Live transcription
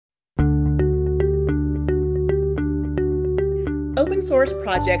open source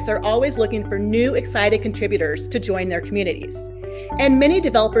projects are always looking for new, excited contributors to join their communities. And many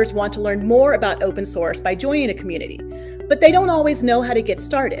developers want to learn more about open source by joining a community, but they don't always know how to get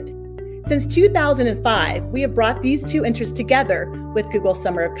started. Since 2005, we have brought these two interests together with Google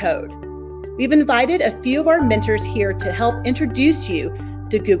Summer of Code. We've invited a few of our mentors here to help introduce you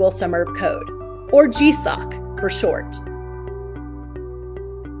to Google Summer of Code, or GSOC for short.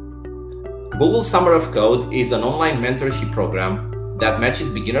 Google Summer of Code is an online mentorship program that matches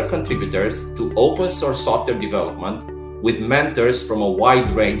beginner contributors to open source software development with mentors from a wide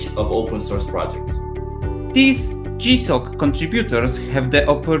range of open source projects. These GSOC contributors have the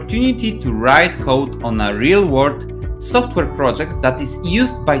opportunity to write code on a real-world software project that is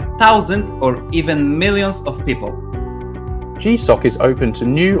used by thousands or even millions of people. GSOC is open to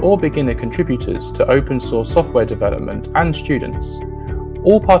new or beginner contributors to open source software development and students.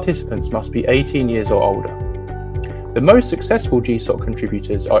 All participants must be 18 years or older. The most successful GSOC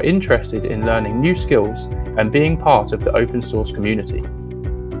contributors are interested in learning new skills and being part of the open source community.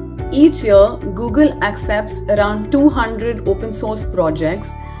 Each year, Google accepts around 200 open source projects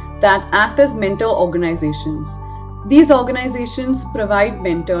that act as mentor organizations. These organizations provide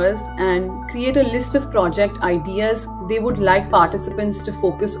mentors and create a list of project ideas they would like participants to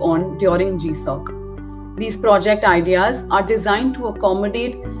focus on during GSOC. These project ideas are designed to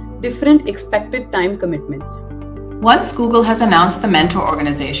accommodate different expected time commitments. Once Google has announced the mentor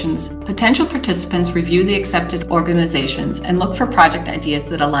organizations, potential participants review the accepted organizations and look for project ideas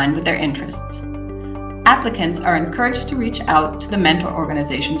that align with their interests. Applicants are encouraged to reach out to the mentor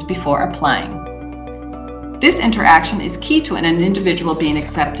organizations before applying. This interaction is key to an individual being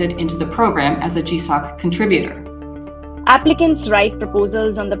accepted into the program as a GSOC contributor. Applicants write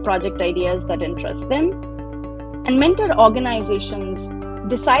proposals on the project ideas that interest them, and mentor organizations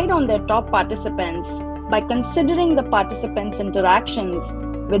decide on their top participants by considering the participants' interactions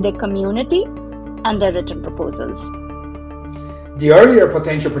with their community and their written proposals. The earlier a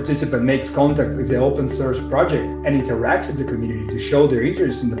potential participant makes contact with the open source project and interacts with the community to show their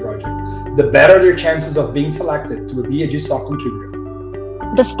interest in the project, the better their chances of being selected to be a GSOC contributor.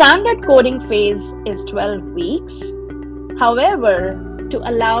 The standard coding phase is 12 weeks. However, to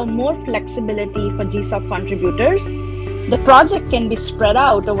allow more flexibility for GSOC contributors, the project can be spread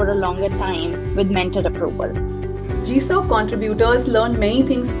out over a longer time with mentor approval. GSOC contributors learn many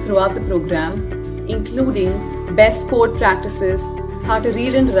things throughout the program, including best code practices, how to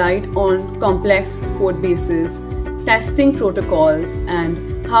read and write on complex code bases, testing protocols,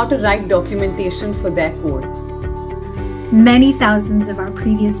 and how to write documentation for their code. Many thousands of our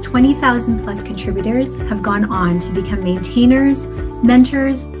previous 20,000 plus contributors have gone on to become maintainers,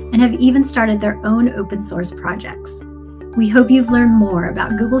 mentors, and have even started their own open source projects. We hope you've learned more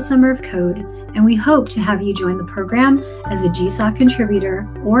about Google Summer of Code, and we hope to have you join the program as a GSOC contributor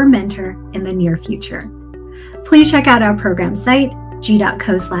or mentor in the near future. Please check out our program site,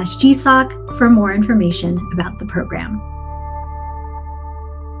 g.co/gsoc, for more information about the program.